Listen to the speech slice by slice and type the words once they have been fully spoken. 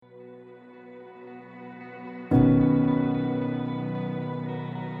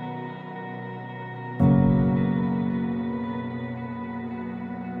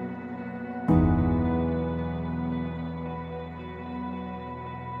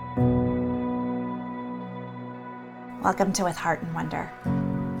Welcome to With Heart and Wonder.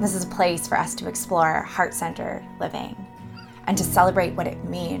 This is a place for us to explore heart-centered living and to celebrate what it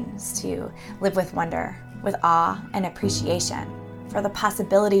means to live with wonder, with awe and appreciation for the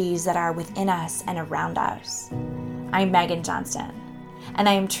possibilities that are within us and around us. I'm Megan Johnston, and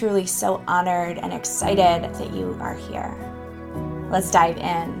I am truly so honored and excited that you are here. Let's dive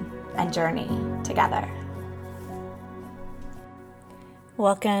in and journey together.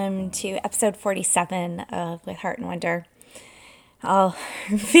 Welcome to episode 47 of With Heart and Wonder. I'll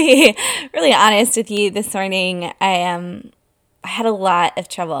be really honest with you this morning. I had a lot of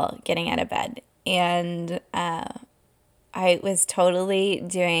trouble getting out of bed, and I was totally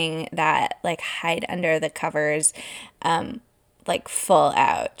doing that, like hide under the covers, like full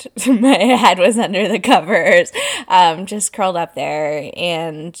out. My head was under the covers, just curled up there,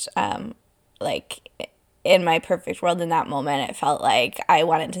 and like in my perfect world in that moment, it felt like I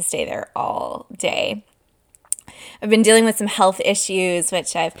wanted to stay there all day. I've been dealing with some health issues,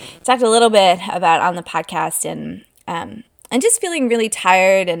 which I've talked a little bit about on the podcast, and just feeling really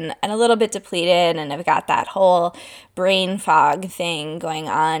tired and a little bit depleted, and I've got that whole brain fog thing going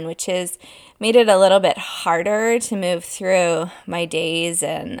on, which has made it a little bit harder to move through my days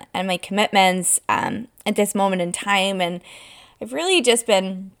and my commitments at this moment in time. And I've really just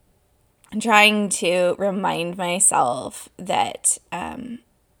been trying to remind myself that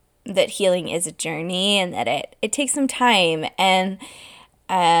that healing is a journey and that it takes some time. And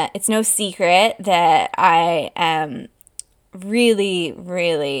it's no secret that I am really,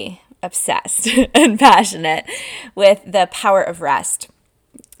 really obsessed and passionate with the power of rest.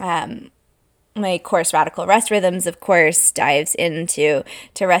 My course, Radical Rest Rhythms, of course, dives into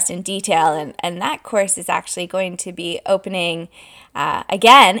rest in detail. And that course is actually going to be opening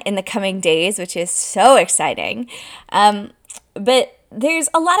again in the coming days, which is so exciting. But there's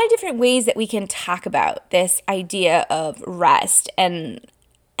a lot of different ways that we can talk about this idea of rest, and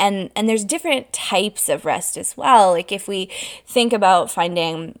there's different types of rest as well. Like if we think about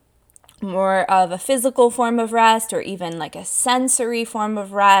finding more of a physical form of rest, or even like a sensory form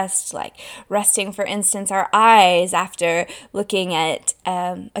of rest, like resting, for instance, our eyes after looking at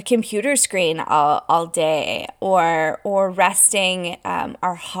a computer screen all day, or resting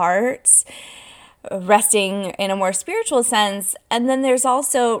our hearts, resting in a more spiritual sense. And then there's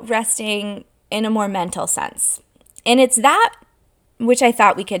also resting in a more mental sense. And it's that which I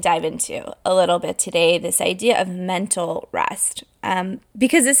thought we could dive into a little bit today, this idea of mental rest.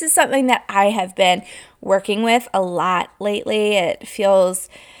 Because this is something that I have been working with a lot lately. It feels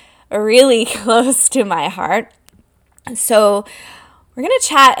really close to my heart. So we're going to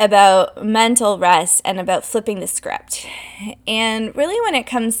chat about mental rest and about flipping the script. And really when it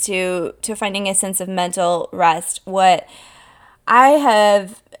comes to finding a sense of mental rest, what I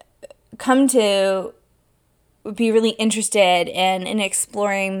have come to be really interested in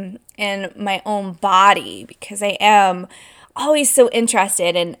exploring in my own body, because I am always so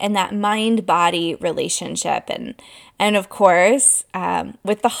interested in that mind-body relationship, and of course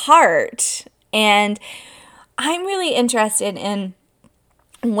with the heart. And I'm really interested in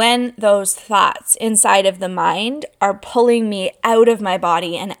when those thoughts inside of the mind are pulling me out of my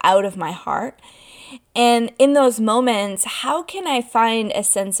body and out of my heart. And in those moments, how can I find a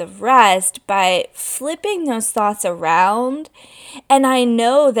sense of rest by flipping those thoughts around? And I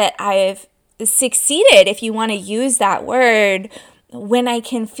know that I've succeeded, if you want to use that word, when I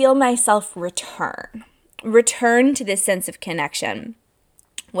can feel myself return to this sense of connection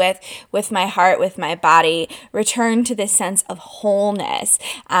with my heart, with my body, return to this sense of wholeness,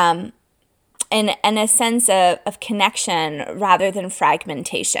 and a sense of connection rather than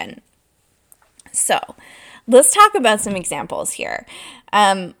fragmentation. So let's talk about some examples here.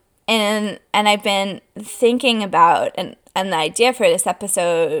 And I've been thinking about, and the idea for this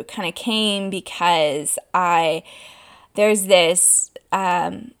episode kind of came because there's this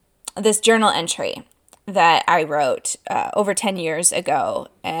journal entry that I wrote over 10 years ago.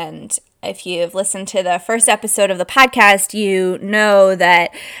 And if you've listened to the first episode of the podcast, you know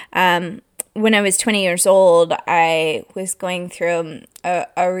that when I was 20 years old, I was going through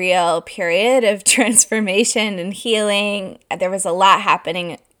a real period of transformation and healing. There was a lot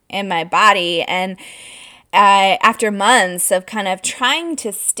happening in my body. And after months of kind of trying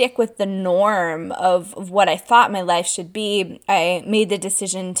to stick with the norm of what I thought my life should be, I made the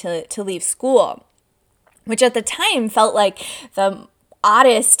decision to leave school, which at the time felt like the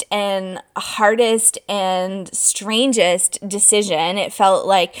oddest and hardest and strangest decision. It felt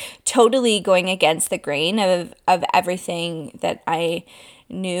like totally going against the grain of everything that I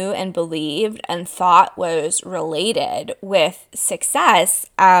knew and believed and thought was related with success.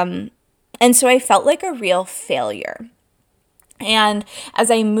 And so I felt like a real failure. And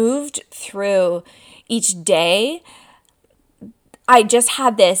as I moved through each day, I just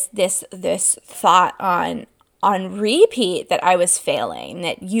had this thought on repeat that I was failing,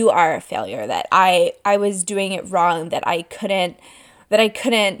 that you are a failure, that I was doing it wrong, that I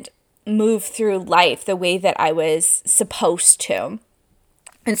couldn't move through life the way that I was supposed to.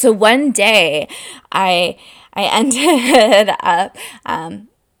 And so one day I ended up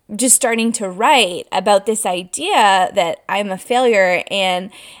just starting to write about this idea that I'm a failure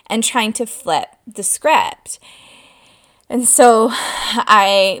and trying to flip the script. And so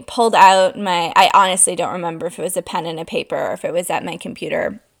I pulled out I honestly don't remember if it was a pen and a paper or if it was at my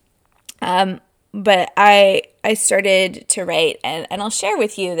computer. But I started to write, and I'll share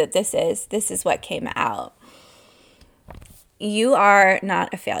with you that this is what came out. You are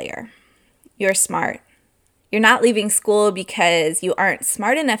not a failure. You're smart. You're not leaving school because you aren't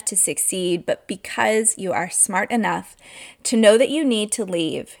smart enough to succeed, but because you are smart enough to know that you need to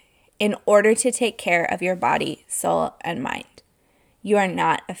leave in order to take care of your body, soul, and mind. You are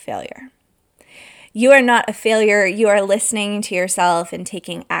not a failure. You are not a failure. You are listening to yourself and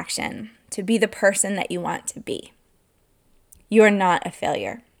taking action to be the person that you want to be. You are not a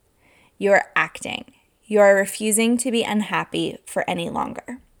failure. You are acting. You are refusing to be unhappy for any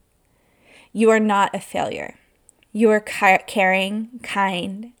longer. You are not a failure. You are caring,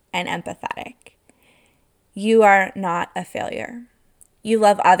 kind, and empathetic. You are not a failure. You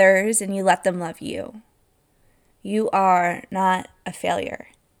love others and you let them love you. You are not a failure.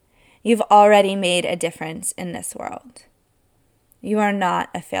 You've already made a difference in this world. You are not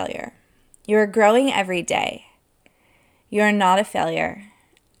a failure. You are growing every day. You are not a failure,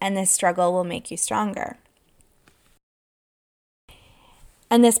 and this struggle will make you stronger.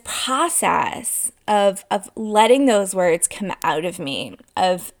 And this process of letting those words come out of me,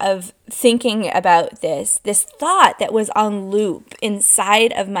 of thinking about this thought that was on loop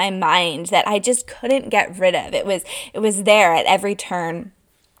inside of my mind that I just couldn't get rid of. It was there at every turn.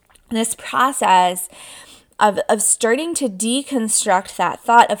 This process of starting to deconstruct that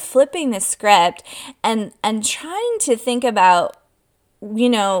thought, of flipping the script and trying to think about,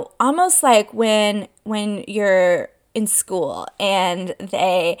 almost like when you're in school and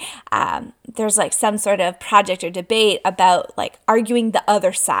there's like some sort of project or debate about like arguing the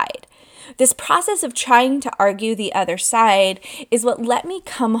other side. This process of trying to argue the other side is what let me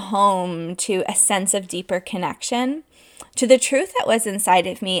come home to a sense of deeper connection, to the truth that was inside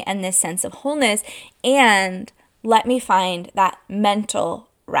of me and this sense of wholeness, and let me find that mental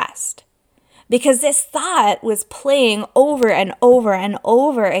rest. Because this thought was playing over and over and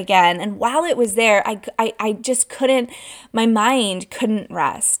over again. And while it was there, I just couldn't, my mind couldn't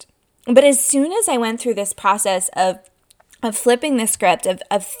rest. But as soon as I went through this process of flipping the script,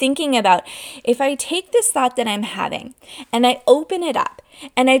 of thinking about, if I take this thought that I'm having and I open it up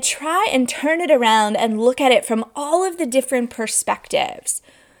and I try and turn it around and look at it from all of the different perspectives,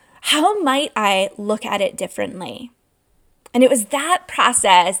 how might I look at it differently? And it was that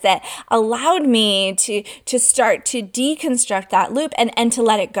process that allowed me to start to deconstruct that loop and to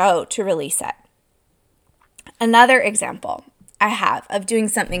let it go, to release it. Another example I have of doing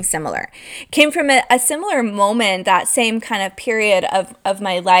something similar came from a similar moment, that same kind of period of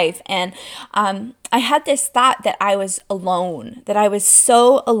my life. And I had this thought that I was alone, that I was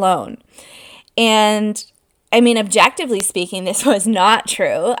so alone. And I mean, objectively speaking, this was not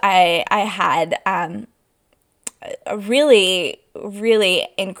true. I had a really, really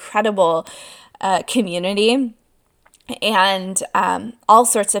incredible community and all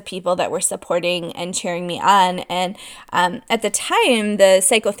sorts of people that were supporting and cheering me on. And at the time, the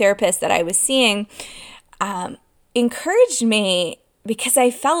psychotherapist that I was seeing encouraged me, because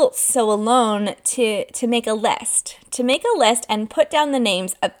I felt so alone, to make a list and put down the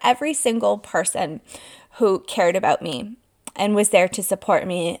names of every single person who cared about me and was there to support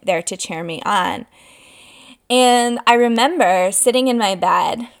me, there to cheer me on. And I remember sitting in my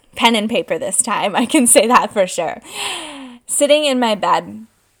bed, pen and paper this time, I can say that for sure, sitting in my bed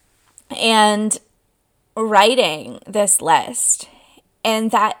and writing this list.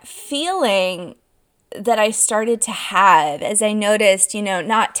 And that feeling that I started to have as I noticed,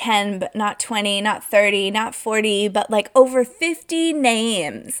 not 10, but not 20, not 30, not 40, but like over 50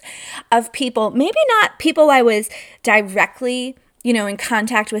 names of people, maybe not people I was directly in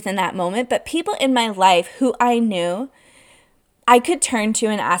contact with in that moment, but people in my life who I knew I could turn to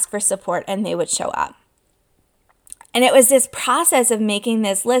and ask for support and they would show up. And it was this process of making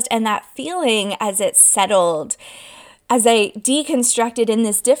this list, and that feeling as it settled, as I deconstructed in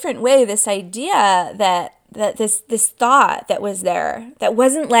this different way, this idea that this thought that was there that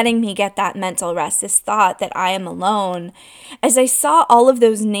wasn't letting me get that mental rest, this thought that I am alone, as I saw all of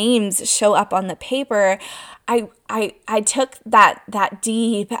those names show up on the paper, I took that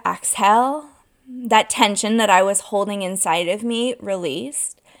deep exhale, that tension that I was holding inside of me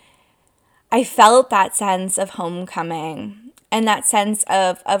released. I felt that sense of homecoming and that sense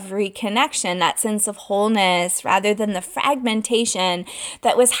of reconnection, that sense of wholeness, rather than the fragmentation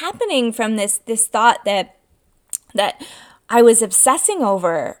that was happening from this thought that I was obsessing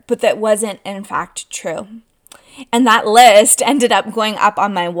over, but that wasn't in fact true. And that list ended up going up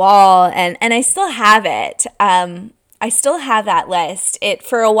on my wall, and I still have it. I still have that list. It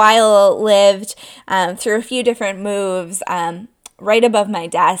for a while lived through a few different moves right above my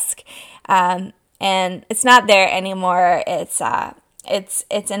desk. And it's not there anymore. It's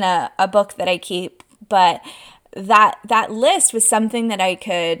in a book that I keep, but that list was something that I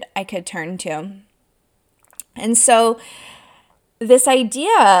could turn to. And so this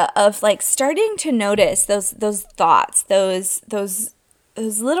idea of like starting to notice those thoughts, those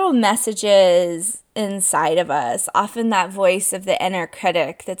little messages inside of us, often that voice of the inner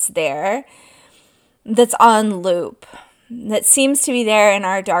critic that's there, that's on loop, that seems to be there in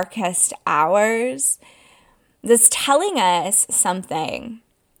our darkest hours, that's telling us something,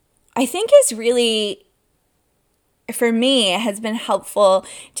 I think is really, for me, has been helpful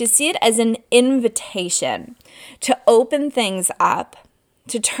to see it as an invitation to open things up,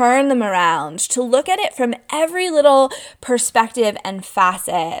 to turn them around, to look at it from every little perspective and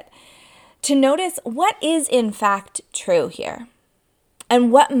facet, to notice what is in fact true here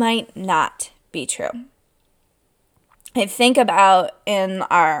and what might not be true. I think about in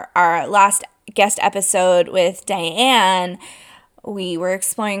our last guest episode with Diane, we were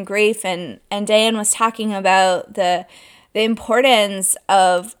exploring grief, and Diane was talking about the importance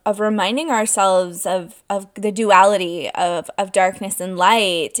of reminding ourselves of the duality of darkness and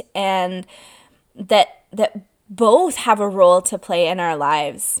light, and that both have a role to play in our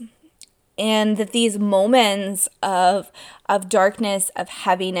lives. And that these moments of darkness, of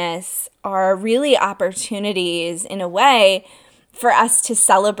heaviness, are really opportunities in a way for us to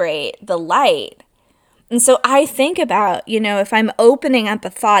celebrate the light. And so I think about, if I'm opening up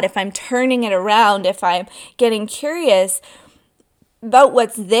a thought, if I'm turning it around, if I'm getting curious about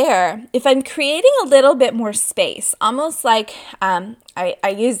what's there, if I'm creating a little bit more space, almost like I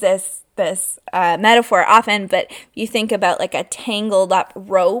use this metaphor often, but you think about like a tangled up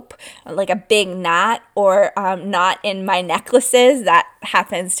rope, like a big knot, or knot in my necklaces. That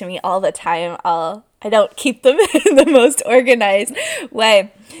happens to me all the time. I don't keep them in the most organized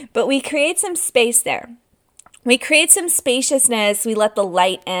way, but we create some space there. We create some spaciousness. We let the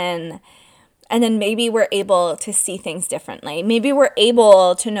light in. And then maybe we're able to see things differently. Maybe we're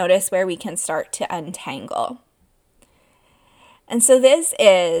able to notice where we can start to untangle. And so this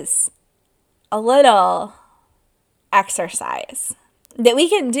is a little exercise that we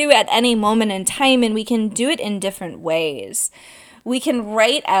can do at any moment in time, and we can do it in different ways. We can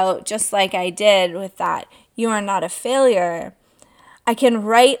write out, just like I did with that, "You are not a failure." I can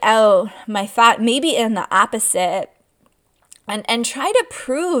write out my thought, maybe in the opposite, and try to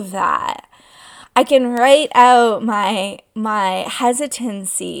prove that. I can write out my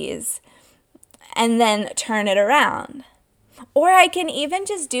hesitancies and then turn it around. Or I can even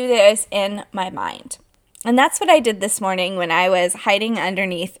just do this in my mind. And that's what I did this morning when I was hiding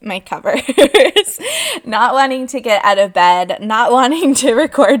underneath my covers, not wanting to get out of bed, not wanting to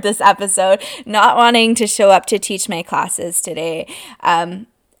record this episode, not wanting to show up to teach my classes today. And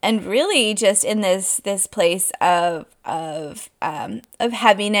really just in this place of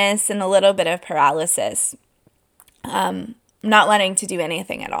heaviness and a little bit of paralysis, not wanting to do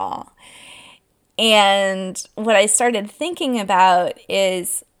anything at all. And what I started thinking about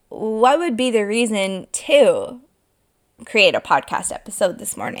is, what would be the reason to create a podcast episode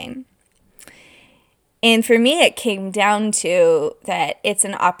this morning? And for me, it came down to that it's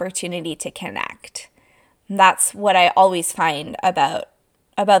an opportunity to connect. That's what I always find about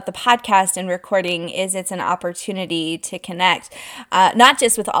the podcast and recording, is it's an opportunity to connect, not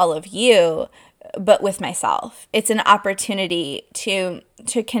just with all of you, but with myself. It's an opportunity to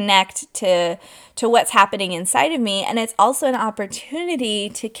connect to what's happening inside of me. And it's also an opportunity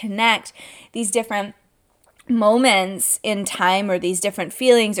to connect these different moments in time, or these different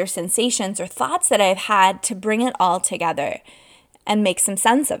feelings or sensations or thoughts that I've had, to bring it all together and make some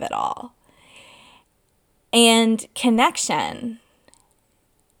sense of it all. And connection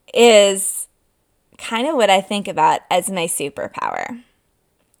is kind of what I think about as my superpower.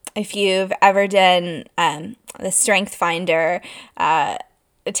 If you've ever done the Strength Finder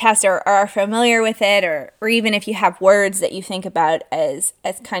test or are familiar with it, or even if you have words that you think about as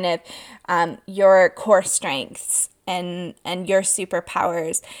kind of your core strengths and your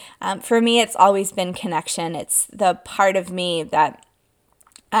superpowers. For me, it's always been connection. It's the part of me that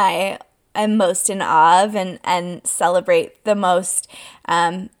I'm most in awe of and celebrate the most,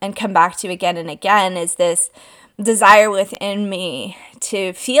 and come back to again and again, is this desire within me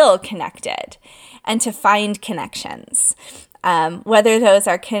to feel connected and to find connections. Whether those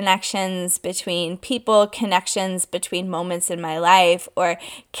are connections between people, connections between moments in my life, or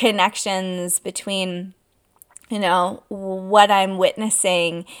connections between, what I'm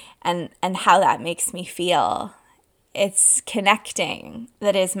witnessing and how that makes me feel. It's connecting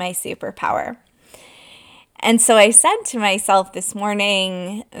that is my superpower. And so I said to myself this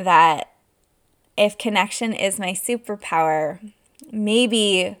morning that if connection is my superpower,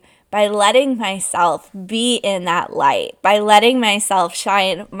 maybe by letting myself be in that light, by letting myself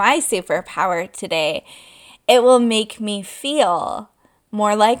shine my superpower today, it will make me feel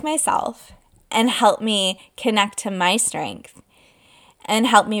more like myself and help me connect to my strength and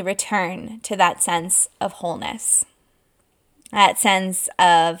help me return to that sense of wholeness, that sense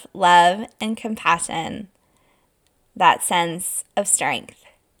of love and compassion, that sense of strength.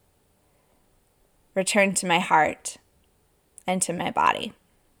 Return to my heart and to my body.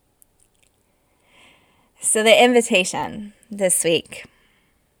 So the invitation this week,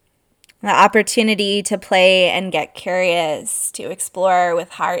 the opportunity to play and get curious, to explore with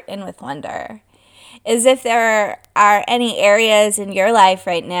heart and with wonder, is if there are any areas in your life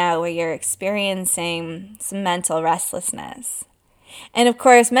right now where you're experiencing some mental restlessness. And of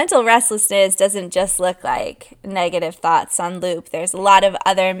course, mental restlessness doesn't just look like negative thoughts on loop. There's a lot of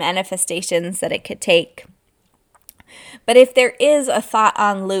other manifestations that it could take. But if there is a thought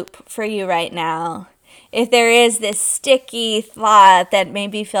on loop for you right now, if there is this sticky thought that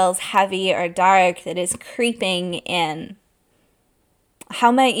maybe feels heavy or dark that is creeping in,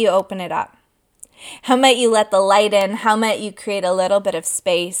 how might you open it up? How might you let the light in? How might you create a little bit of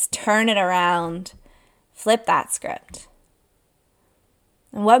space, turn it around, flip that script?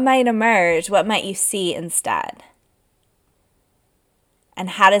 And what might emerge? What might you see instead? And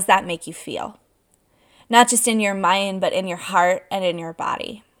how does that make you feel? Not just in your mind, but in your heart and in your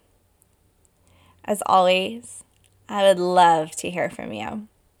body. As always, I would love to hear from you.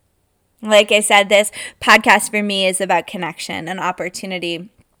 Like I said, this podcast for me is about connection, an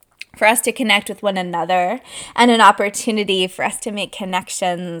opportunity for us to connect with one another, and an opportunity for us to make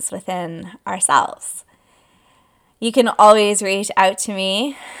connections within ourselves. You can always reach out to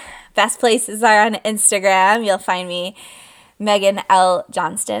me. Best places are on Instagram. You'll find me, Megan L.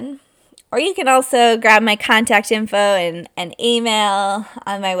 Johnston. Or you can also grab my contact info and email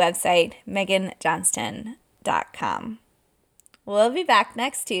on my website, meganjohnston.com. We'll be back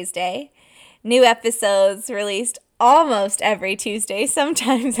next Tuesday. New episodes released almost every Tuesday.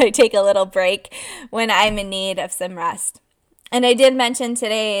 Sometimes I take a little break when I'm in need of some rest. And I did mention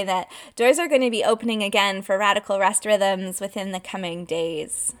today that doors are going to be opening again for Radical Rest Rhythms within the coming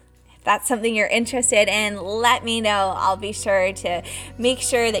days. If that's something you're interested in, let me know. I'll be sure to make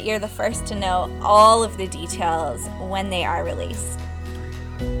sure that you're the first to know all of the details when they are released.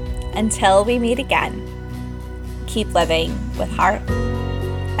 Until we meet again, keep living with heart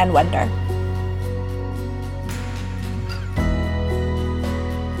and wonder.